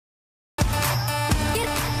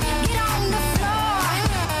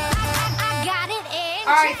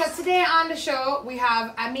Alright, so today on the show we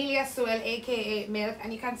have Amelia Sewell, aka Milk,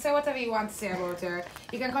 and you can say whatever you want to say about her.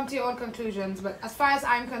 You can come to your own conclusions, but as far as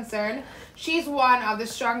I'm concerned, she's one of the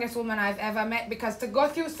strongest women I've ever met, because to go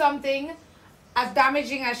through something as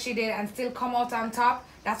damaging as she did and still come out on top,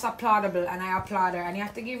 that's applaudable, and I applaud her. And you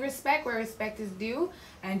have to give respect where respect is due.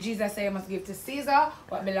 And Jesus said you must give to Caesar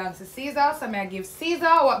what belongs to Caesar, so may I give Caesar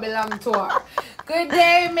what belongs to her. Good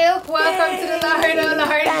day, Milk. Welcome to the Lord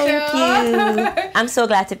Show. Thank you. I'm so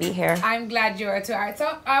glad to be here. I'm glad you are too. Alright,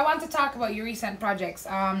 so I want to talk about your recent projects.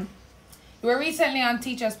 You were recently on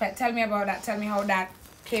Teacher's Pet. Tell me about that. Tell me how that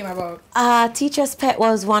came about. Teacher's Pet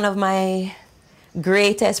was one of my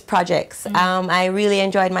greatest projects. I really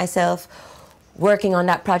enjoyed myself working on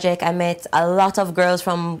that project. I met a lot of girls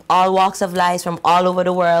from all walks of life, from all over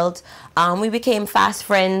the world. We became fast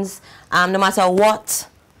friends. No matter what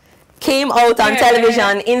came out on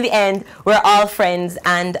television, in the end, we're all friends.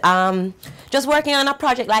 And just working on a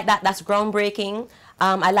project like that, that's groundbreaking.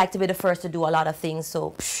 I like to be the first to do a lot of things.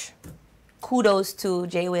 So kudos to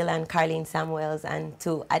J. Will and Carleen Samuels and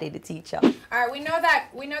to Addie the teacher. All right, we know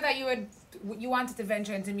that you wanted to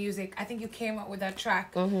venture into music. I think you came up with that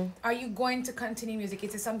track. Are you going to continue music?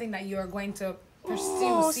 Is it something that you are going to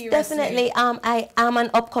pursue seriously? Definitely. I am an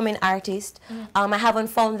upcoming artist. I haven't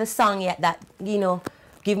found the song yet that, you know,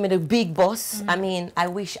 give me the big boss. I mean, I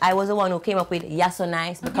wish I was the one who came up with "Yeah So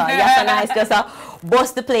Nice," because "Yeah So Nice" just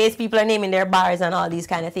bust the place. People are naming their bars and all these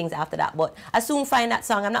kind of things after that. But I soon find that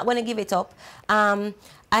song. I'm not going to give it up. I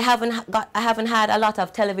haven't had a lot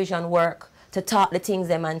of television work to talk the things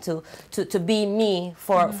them and to be me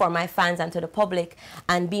for my fans and to the public.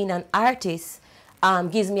 And being an artist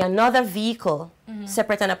gives me another vehicle,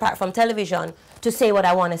 separate and apart from television, to say what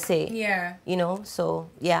I want to say. Yeah. You know, so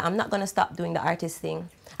yeah, I'm not going to stop doing the artist thing.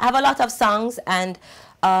 I have a lot of songs, and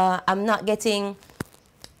I'm not getting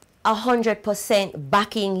 100%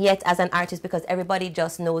 backing yet as an artist, because everybody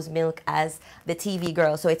just knows Milk as the TV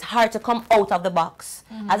girl. So it's hard to come out of the box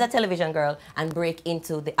as a television girl and break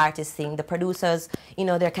into the artist thing. The producers, you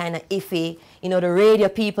know, they're kind of iffy. You know, the radio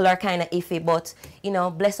people are kind of iffy. But, you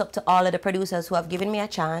know, bless up to all of the producers who have given me a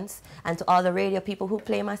chance, and to all the radio people who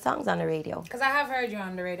play my songs on the radio. Because I have heard you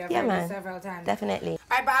on the radio. I've heard you several times. Definitely.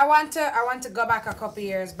 All right, but I want to go back a couple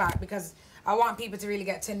years back, because I want people to really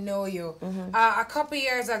get to know you. A couple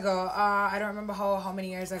years ago, I don't remember how many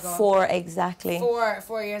years ago. 4 exactly.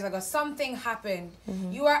 4 years ago, something happened.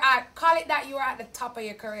 You were call it that, you were at the top of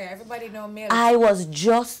your career. Everybody know Milk. I was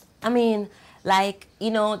just, I mean, like, you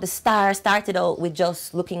know, the star started out with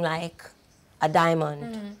just looking like a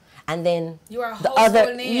diamond. And then you were a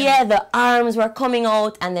household name. Yeah, the arms were coming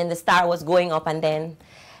out, and then the star was going up, and then,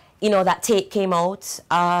 you know, that tape came out.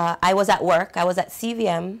 I was at work. I was at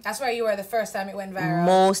CVM. That's where you were the first time it went viral.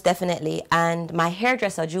 Most definitely. And my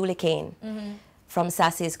hairdresser, Julie Kane, from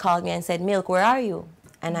Sassy's, called me and said, "Milk, where are you?"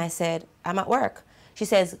 And I said, "I'm at work." She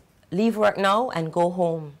says, "Leave work now and go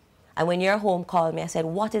home. And when you're home, call me." I said,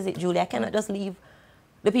 "What is it, Julie? I cannot just leave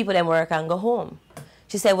the people that work and go home."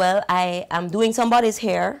 She said, "Well, I am doing somebody's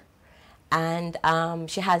hair, and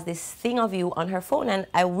she has this thing of you on her phone, and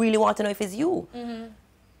I really want to know if it's you."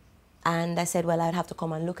 And I said, "Well, I'd have to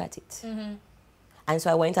come and look at it." And so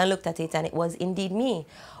I went and looked at it, and it was indeed me.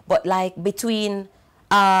 But like between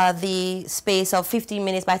the space of 15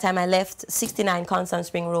 minutes, by the time I left 69 Constant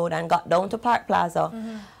Spring Road and got down to Park Plaza,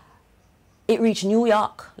 it reached New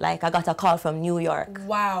York. Like, I got a call from New York.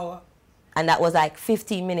 Wow. And that was like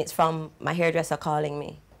 15 minutes from my hairdresser calling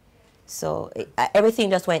me. So everything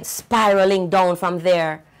just went spiraling down from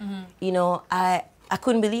there. You know, I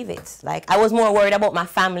couldn't believe it. Like, I was more worried about my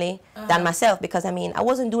family than myself, because, I mean, I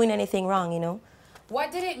wasn't doing anything wrong, you know.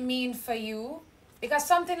 What did it mean for you? Because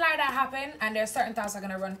something like that happened, and there are certain thoughts that are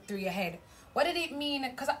going to run through your head. What did it mean?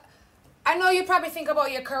 Because I know you probably think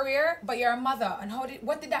about your career, but you're a mother. And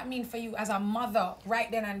what did that mean for you as a mother right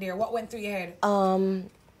then and there? What went through your head?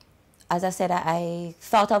 As I said, I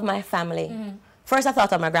thought of my family. First, I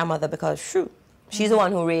thought of my grandmother, because, she's the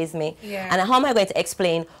one who raised me. And how am I going to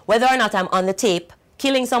explain whether or not I'm on the tape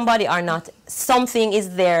killing somebody or not? Something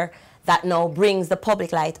is there that now brings the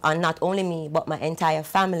public light on not only me, but my entire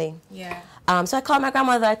family. So I called my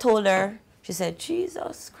grandmother. I told her. She said,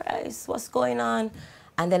 "Jesus Christ, what's going on?"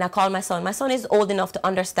 And then I called my son. My son is old enough to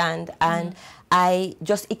understand, and I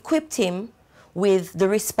just equipped him with the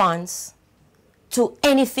response to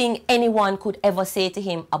anything anyone could ever say to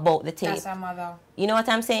him about the tape. That's our mother. You know what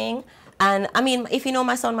I'm saying? And I mean, if you know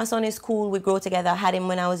my son is cool. We grow together. I had him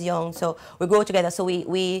when I was young, so we grow together. So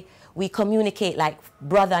we communicate like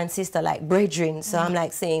brother and sister, like brethren. So I'm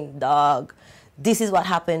like saying, "Dog, this is what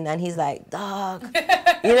happened," and he's like, "Dog,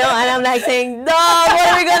 You know, and I'm like saying, dog, what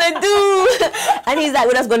are we going to do? And he's like,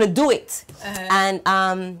 we're just going to do it.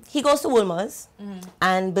 And he goes to Wolmer's.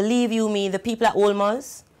 And believe you me, the people at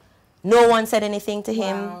Wolmer's, no one said anything to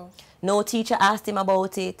him. Wow. No teacher asked him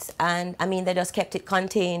about it. And, I mean, they just kept it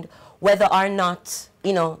contained, whether or not,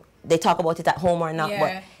 you know, they talk about it at home or not.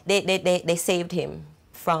 Yeah. But they saved him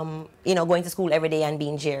from, you know, going to school every day and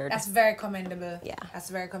being jeered. That's very commendable. Yeah. That's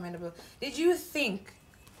very commendable. Did you think,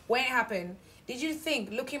 when it happened, did you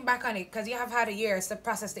think, looking back on it, because you have had a year to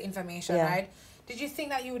process the information, Yeah. right? Did you think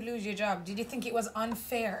that you would lose your job? Did you think it was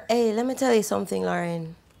unfair? Hey, let me tell you something,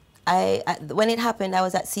 Lauren. When it happened, I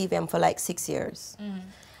was at CVM for like 6 years.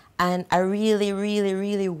 And I really, really,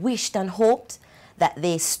 really wished and hoped that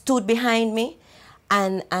they stood behind me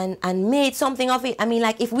and made something of it. I mean,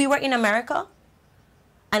 like, if we were in America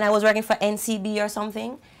and I was working for NCB or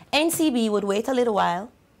something, NCB would wait a little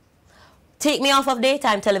while, take me off of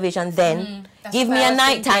daytime television, then give me a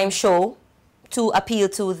nighttime show to appeal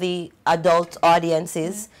to the adult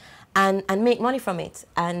audiences and make money from it.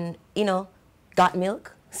 And, you know, got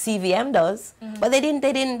milk. CVM does, but they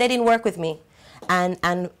didn't work with me. And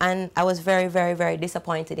I was very, very, very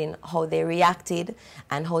disappointed in how they reacted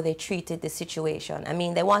and how they treated the situation. I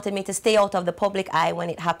mean, they wanted me to stay out of the public eye when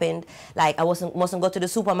it happened. Like, I mustn't go to the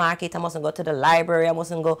supermarket, I mustn't go to the library, I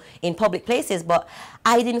mustn't go in public places. But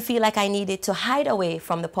I didn't feel like I needed to hide away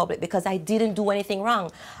from the public because I didn't do anything wrong.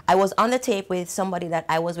 I was on the tape with somebody that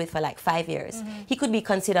I was with for like 5 years. He could be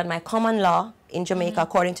considered my common law in Jamaica,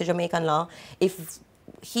 according to Jamaican law. If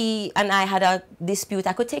he and I had a dispute,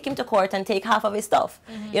 I could take him to court and take half of his stuff.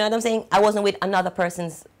 You know what I'm saying? I wasn't with another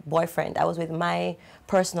person's boyfriend. I was with my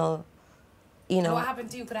personal, you know. So what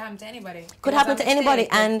happened to you could happen to anybody. Could happen to anybody.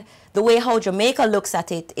 And the way how Jamaica looks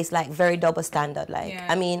at it is like very double standard. Like,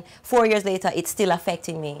 I mean, 4 years later, it's still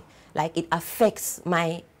affecting me. Like, it affects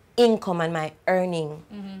my income and my earning.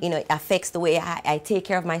 You know, it affects the way I take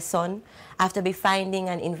care of my son. I have to be finding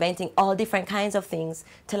and inventing all different kinds of things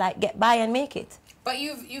to like get by and make it. But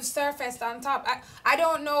you've surfaced on top. I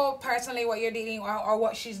don't know personally what you're dealing or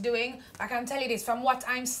what she's doing. I can tell you this, from what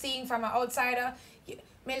I'm seeing from an outsider,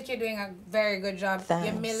 Milk, you're doing a very good job. Thanks.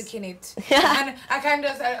 You're milking it. And I can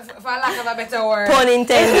just, for lack of a better word. Pun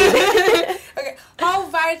intended. Okay. How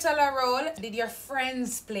vital a role did your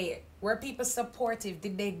friends play? Were people supportive?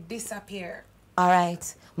 Did they disappear? All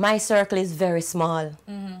right. My circle is very small.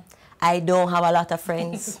 I don't have a lot of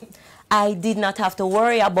friends. I did not have to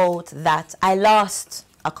worry about that. I lost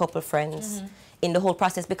a couple friends in the whole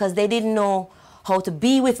process because they didn't know how to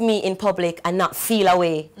be with me in public and not feel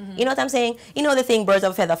away. You know what I'm saying? You know the thing, birds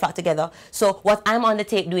of a feather flock together. So what I'm on the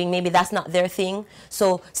tape doing, maybe that's not their thing.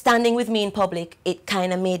 So standing with me in public, it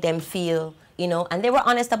kind of made them feel, you know, and they were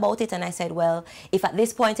honest about it. And I said, well, if at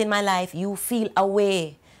this point in my life you feel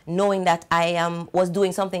away, knowing that I was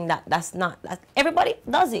doing something that's not, everybody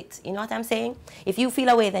does it, you know what I'm saying? If you feel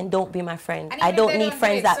away, then don't be my friend. I don't need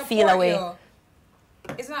friends that feel away.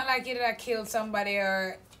 It's not like you did have killed somebody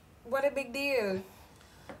or, what a big deal.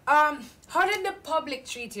 How did the public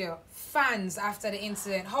treat you? Fans after the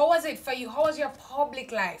incident, how was it for you? How was your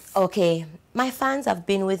public life? Okay, my fans have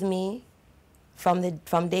been with me from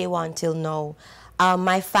day one till now.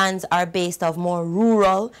 My fans are based off more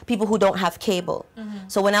rural, people who don't have cable.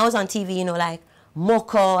 So when I was on TV, you know, like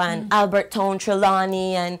Moko and Albertown,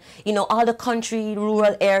 Trelawney, and, you know, all the country,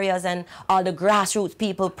 rural areas and all the grassroots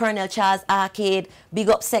people, Pernell Charles Arcade, Big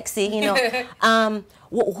Up Sexy, you know.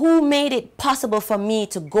 Who made it possible for me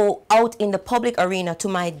to go out in the public arena to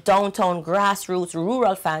my downtown grassroots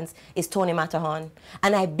rural fans is Tony Matterhorn.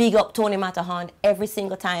 And I big up Tony Matterhorn every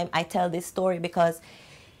single time I tell this story because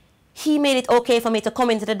he made it okay for me to come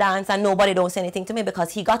into the dance and nobody don't say anything to me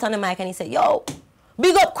because he got on the mic and he said, yo,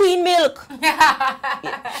 big up Queen Milk.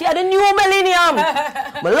 She had a new millennium.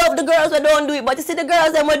 I love the girls that don't do it, but you see the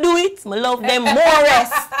girls that will do it, I love them more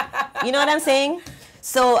rest. You know what I'm saying?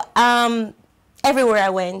 So everywhere I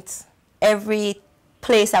went, every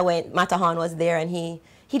place I went, Matterhorn was there and he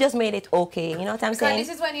just made it okay. You know what I'm saying?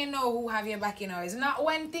 This is when you know who have your back, you know. It's not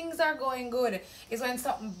when things are going good. It's when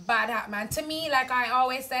something bad happens. And to me, like I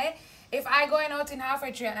always say, if I going out in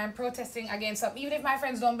halfway tree and I'm protesting against something, even if my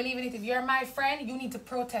friends don't believe in it, if you're my friend, you need to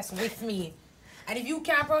protest with me. And if you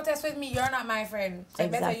can't protest with me, you're not my friend. So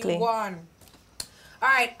exactly. better you go on. All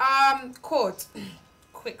right, quote.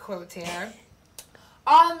 Quick quote here.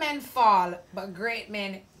 All men fall, but great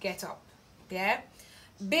men get up. Yeah?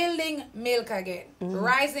 Building Milk again.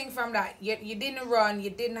 Rising from that. You didn't run, you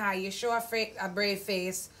didn't hide, you show a brave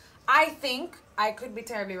face. I think, I could be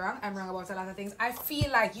terribly wrong, I'm wrong about a lot of things. I feel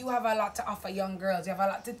like you have a lot to offer young girls. You have a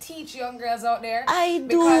lot to teach young girls out there. I do.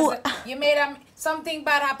 Because you made something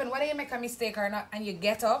bad happen, whether you make a mistake or not, and you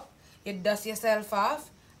get up, you dust yourself off,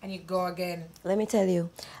 and you go again. Let me tell you,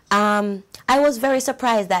 I was very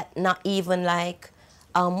surprised that not even like,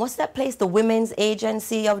 what's that place, the Women's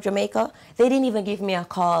Agency of Jamaica? They didn't even give me a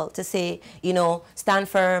call to say, you know, stand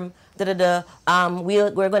firm,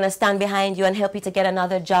 we're going to stand behind you and help you to get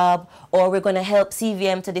another job, or we're going to help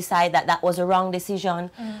CVM to decide that that was a wrong decision.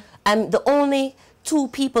 And the only two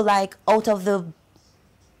people like out of the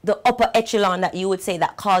upper echelon that you would say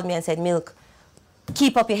that called me and said, Milk,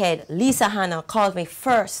 keep up your head. Lisa Hannah called me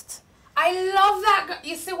first. I love that girl.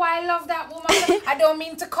 You see why I love that woman? I don't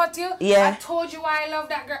mean to cut you. Yeah. I told you why I love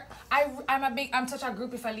that girl. I'm such a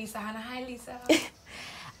groupie for Lisa Hannah. Hi, Lisa.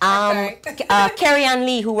 Carrie Ann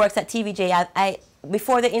Lee, who works at TVJ,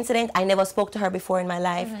 before the incident, I never spoke to her before in my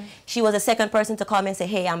life. She was the second person to call me and say,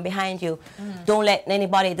 hey, I'm behind you. Don't let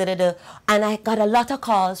anybody, And I got a lot of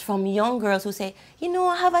calls from young girls who say, you know,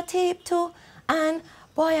 I have a tape too, and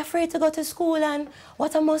boy, afraid to go to school, and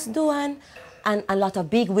what I must do, and a lot of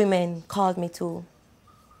big women called me too,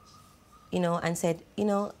 you know, and said, you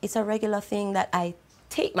know, it's a regular thing that I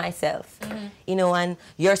take myself, you know, and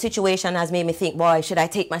your situation has made me think, boy, should I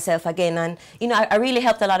take myself again? And, you know, I really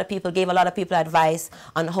helped a lot of people, gave a lot of people advice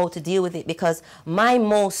on how to deal with it, because my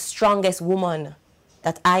most strongest woman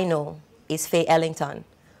that I know is Faye Ellington,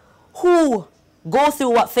 who go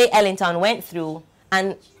through what Faye Ellington went through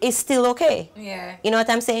and is still okay. Yeah. You know what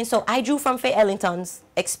I'm saying? So I drew from Faye Ellington's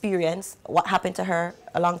experience, what happened to her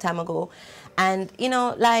a long time ago. And, you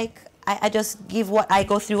know, like, I just give what I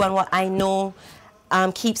go through and what I know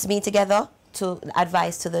keeps me together to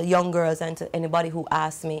advise to the young girls and to anybody who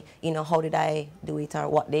asks me, you know, how did I do it or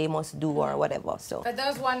what they must do or whatever. So. For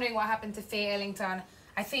those wondering what happened to Faye Ellington,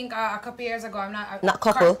 I think a couple years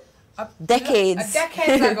ago, decades.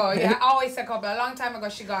 Decades ago, yeah, I always say couple. A long time ago,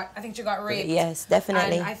 I think she got raped. Yes,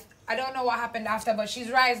 definitely. And I don't know what happened after, but she's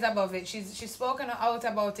rised above it. She's spoken out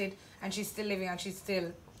about it, and she's still living, and she's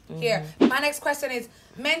still here. My next question is,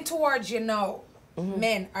 men towards you now,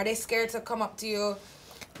 men, are they scared to come up to you?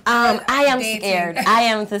 I am scared. I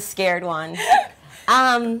am the scared one.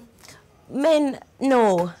 Men,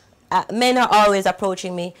 no. Men are always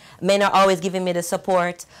approaching me. Men are always giving me the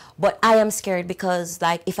support. But I am scared because,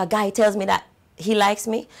 like, if a guy tells me that he likes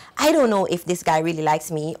me, I don't know if this guy really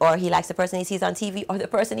likes me or he likes the person he sees on TV or the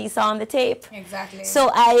person he saw on the tape. Exactly.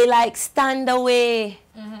 So I, like, stand away.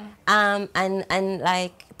 And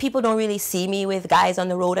like, people don't really see me with guys on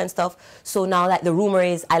the road and stuff. So now, like, the rumor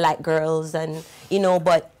is I like girls and, you know,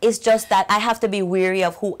 but it's just that I have to be wary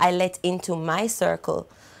of who I let into my circle,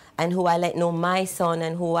 and who I let know my son,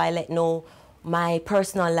 and who I let know my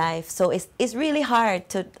personal life. So it's really hard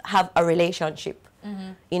to have a relationship,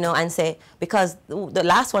 you know, and say, because the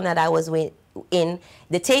last one that I was in,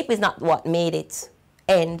 the tape is not what made it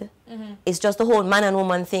end. It's just the whole man and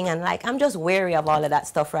woman thing, and like, I'm just wary of all of that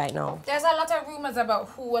stuff right now. There's a lot of rumors about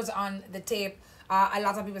who was on the tape. A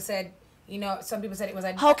lot of people said, you know, some people said it was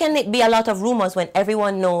a... How can it be a lot of rumors when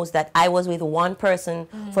everyone knows that I was with one person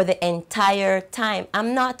for the entire time?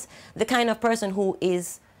 I'm not the kind of person who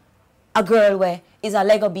is a girl where is a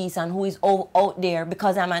Lego beast and who is out there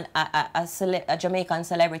because I'm a Jamaican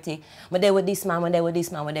celebrity. But they with this man, when they with this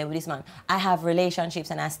man, when they with this man. I have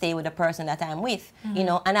relationships and I stay with the person that I'm with, you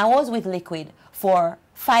know. And I was with Liquid for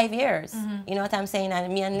 5 years. You know what I'm saying?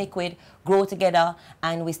 And me and Liquid grew together,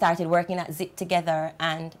 and we started working at Zip together,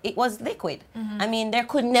 and it was Liquid. I mean, there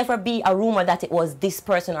could never be a rumor that it was this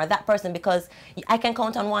person or that person, because I can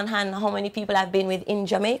count on one hand how many people I've been with in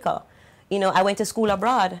Jamaica. You know, I went to school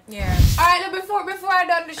abroad. Yeah. All right, look, before I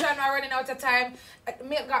done the show, I'm running out of time.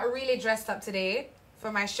 Milk got really dressed up today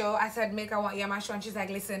for my show. I said, Milk, I want you on my show. And she's like,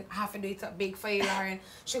 listen, I have to do it up big for you, Lauren.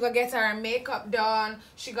 She got get her makeup done.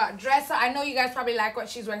 She got dressed up. I know you guys probably like what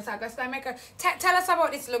she's wearing, so I'm going to make her. Tell us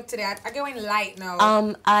about this look today. I going light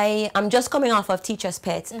now. I'm just coming off of Teacher's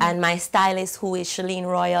Pet, and my stylist, who is Shalene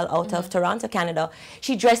Royal out of Toronto, Canada,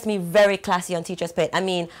 she dressed me very classy on Teacher's Pet. I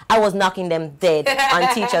mean, I was knocking them dead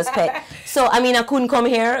on Teacher's Pet. So, I mean, I couldn't come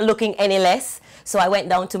here looking any less. So I went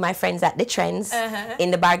down to my friends at the Trends in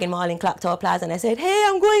the Bargain Mall in Clock Tower Plaza, and I said, hey,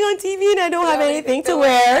 I'm going on TV and I don't have anything to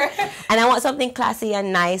wear. And I want something classy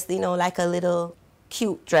and nice, you know, like a little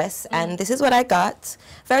cute dress. And this is what I got.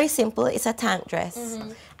 Very simple. It's a tank dress.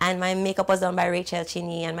 And my makeup was done by Rachel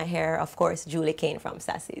Chinny, and my hair, of course, Julie Kane from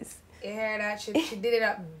Sassy's. You hear that? She did it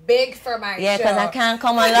up big for my show. Yeah, because I can't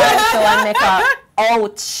come on live show and make her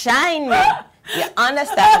outshine me. You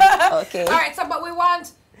understand? Okay. All right, so, but we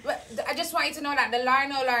want But I just want you to know that the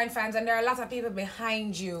Lauren fans, and there are a lot of people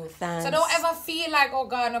behind you. Thanks. So don't ever feel like, oh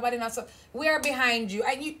God, nobody knows. We're behind you.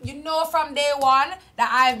 And you know from day one that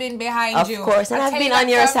I've been behind you. Of course, and I've been on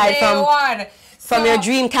your side from your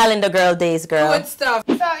dream calendar girl days, girl. Good stuff.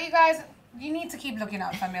 So you guys, you need to keep looking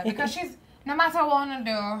out for Milk because she's, no matter what I want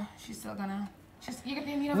to do, she's still gonna,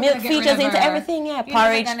 Milk features into everything, yeah.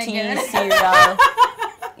 Porridge, tea, cereal,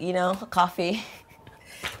 you know, coffee.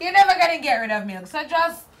 You're never gonna get rid of Milk, so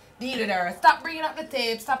just deal with her. Stop bringing up the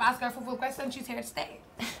tape. Stop asking her for full questions. She's here to stay.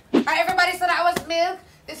 All right, everybody. So that was Milk.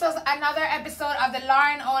 This was another episode of the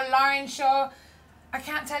Lauren Show. I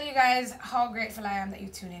can't tell you guys how grateful I am that you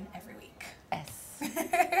tune in every week. Yes.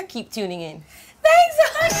 Keep tuning in. Thanks,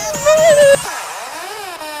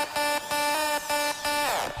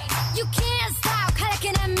 You can't stop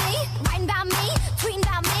collecting at me, writing about me, tweeting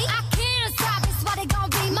about me. I can't stop. It's what it gonna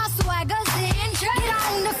be. My swagger's in. Get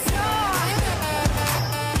on the floor.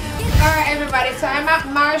 Alright everybody, so I'm at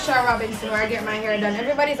Marsha Robinson where I get my hair done.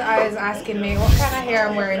 Everybody's always asking me what kind of hair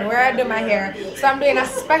I'm wearing, where I do my hair. So I'm doing a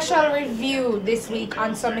special review this week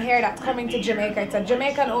on some hair that's coming to Jamaica. It's a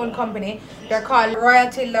Jamaican owned company. They're called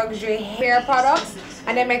Royalty Luxury Hair Products.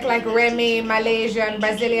 And they make like Remy, Malaysian,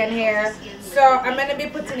 Brazilian hair. So I'm going to be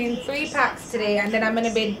putting in 3 packs today. And then I'm going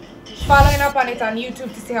to be following up on it on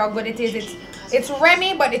YouTube to see how good it is. It's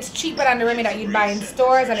Remy, but it's cheaper than the Remy that you'd buy in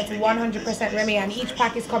stores, and it's 100% Remy, and each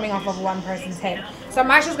pack is coming off of one person's head. So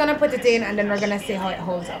Marsha's gonna put it in, and then we're gonna see how it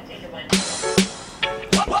holds up. No,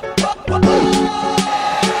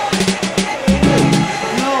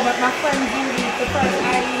 but my friends use the first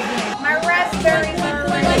I use my raspberry.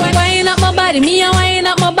 Wind up my body, me a wind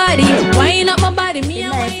up my body. Wind up my body, me a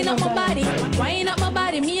wind up my body. Wind up my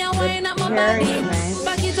body, me a wind up my body.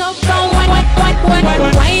 Back it up, down,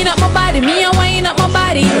 wind up my body, me a wind up my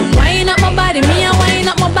body. Wind up my body, me a wind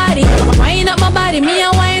up my body. Wind up my body, me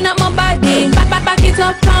a wind up my body. Back it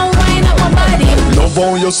up, down, wind up my body. Love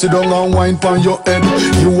how you sit down and wine pon your head.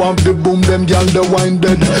 You have the boom, them gyal the wine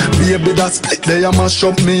dead. Baby, that's split they a mash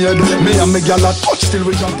up me head. Me and me gyal a touch till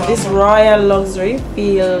we jump. This Royal Luxury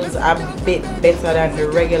feels a bit better than the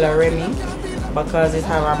regular Remy because it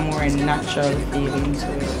have a more natural feeling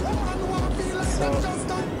to it. So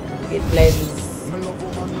it blends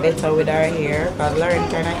better with our hair because Lauren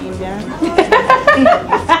kind of Indian.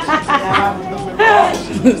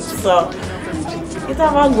 So it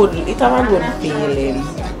have a good feeling.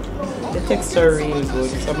 The texture really good.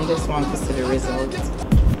 So I just want to see the result.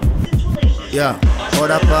 Yeah, how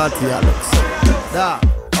the party a look so. Da,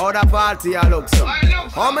 how the party a look so.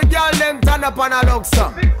 How me girl them turn up and a look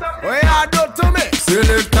so. What you do to me?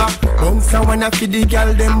 Selector, bounce a wanna feed the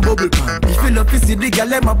girl them bubble pan. If you love to see the girl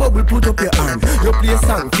them a bubble, put up your hand. You play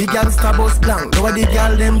song, the girl star bus blank. Now the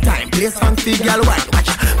girl them time, play song, the girl white. Watch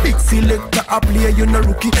a big selector a play, you no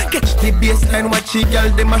rookie. Catch the baseline, watch the girl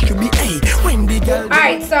them a should be. Hey, when the girl.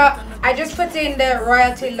 Alright, so I just put in the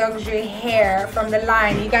Royalty Luxury hair from the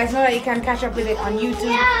line. You guys know that you can catch up with it on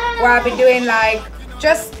YouTube, where I'll be doing like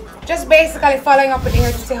just basically following up with the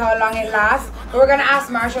hair to see how long it lasts. But we're gonna ask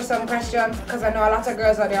Marsha some questions because I know a lot of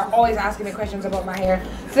girls out there are always asking me questions about my hair.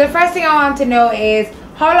 So the first thing I want to know is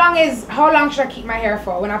how long should I keep my hair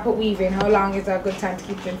for when I put weave in? How long is a good time to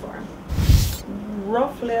keep it in for?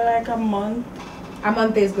 Roughly like a month. A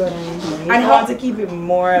month is good. If you want to keep it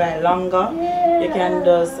more like longer, you can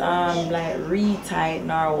just like re-tighten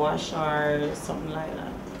or wash or something like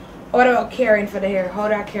that. What about caring for the hair? How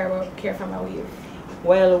do I care for my weave?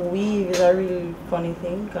 Well, weave is a really funny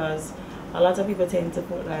thing because a lot of people tend to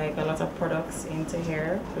put like a lot of products into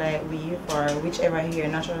hair, like weave or whichever hair,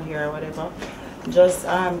 natural hair or whatever. Just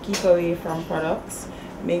keep away from products.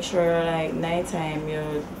 Make sure like nighttime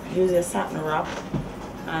you use your satin wrap,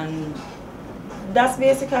 and that's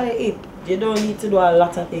basically it. You don't need to do a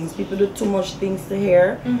lot of things. People do too much things to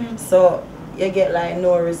hair, so you get like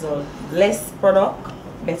no result. Less product,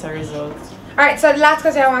 better result. Alright, so the last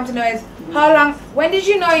question I want to know is when did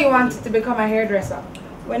you know you wanted to become a hairdresser?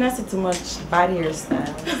 When I see too much bad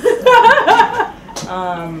hairstyles.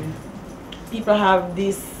 People have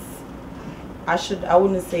this, I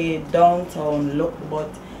wouldn't say downtown look, but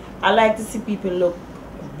I like to see people look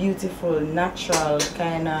beautiful, natural,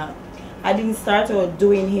 kind of. I didn't start out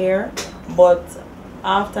doing hair, but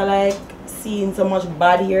after like seeing so much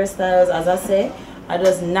bad hairstyles, as I say, I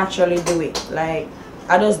just naturally do it. Like,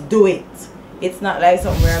 I just do it. It's not like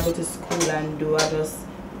something where I go to school and do, I just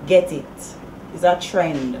get it. It's a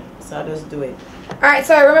trend, so I just do it. Alright,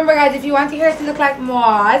 so remember guys, if you want your hair to look like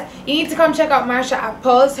Maude, you need to come check out Marsha at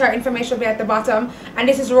Pulse. Her information will be at the bottom. And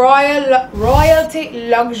this is Royalty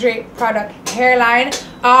Luxury Product Hairline.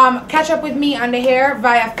 Catch up with me on the hair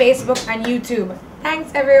via Facebook and YouTube.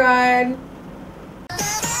 Thanks, everyone.